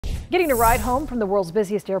Getting a ride home from the world's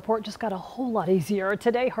busiest airport just got a whole lot easier.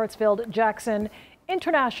 Today, Hartsfield-Jackson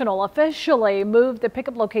International officially moved the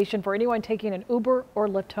pickup location for anyone taking an Uber or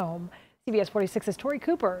Lyft home. CBS 46's Tori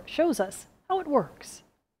Cooper shows us how it works.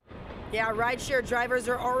 Yeah, rideshare drivers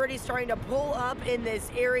are already starting to pull up in this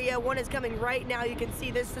area. One is coming right now. You can see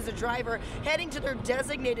this is a driver heading to their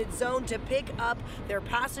designated zone to pick up their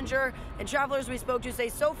passenger. And travelers we spoke to say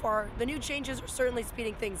so far, the new changes are certainly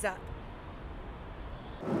speeding things up.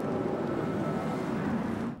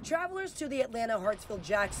 Travelers to the Atlanta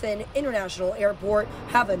Hartsfield-Jackson International Airport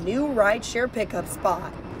have a new rideshare pickup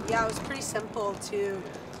spot. Yeah, it was pretty simple to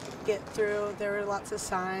get through. There were lots of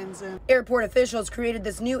signs. Airport officials created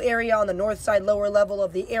this new area on the north side lower level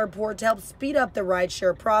of the airport to help speed up the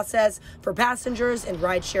rideshare process for passengers and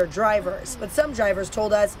rideshare drivers. But some drivers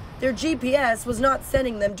told us their GPS was not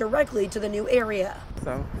sending them directly to the new area.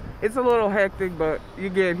 So it's a little hectic, but you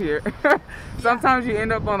get here. Sometimes you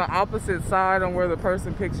end up on the opposite side on where the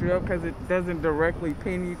person picks you up because it doesn't directly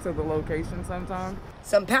pin you to the location sometimes.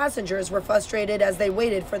 Some passengers were frustrated as they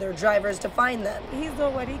waited for their drivers to find them. He's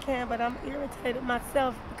doing what he can, but I'm irritated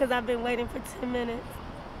myself because I've been waiting for 10 minutes.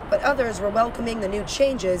 But others were welcoming the new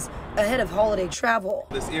changes ahead of holiday travel.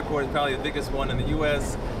 This airport is probably the biggest one in the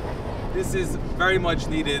U.S. This is very much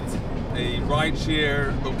needed, a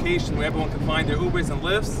rideshare location where everyone can find their Ubers and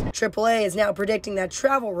Lyfts. AAA is now predicting that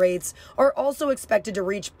travel rates are also expected to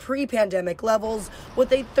reach pre-pandemic levels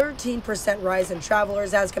with a 13% rise in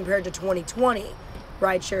travelers as compared to 2020.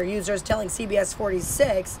 Rideshare users telling CBS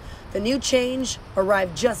 46 the new change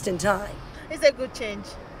arrived just in time. It's a good change.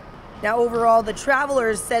 Now, overall, the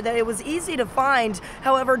travelers said that it was easy to find.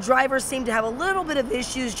 However, drivers seem to have a little bit of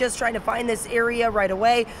issues just trying to find this area right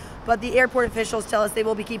away. But the airport officials tell us they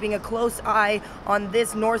will be keeping a close eye on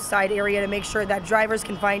this north side area to make sure that drivers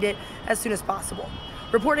can find it as soon as possible.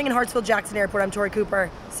 Reporting in Hartsfield-Jackson Airport, I'm Tori Cooper,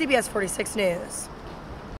 CBS 46 News.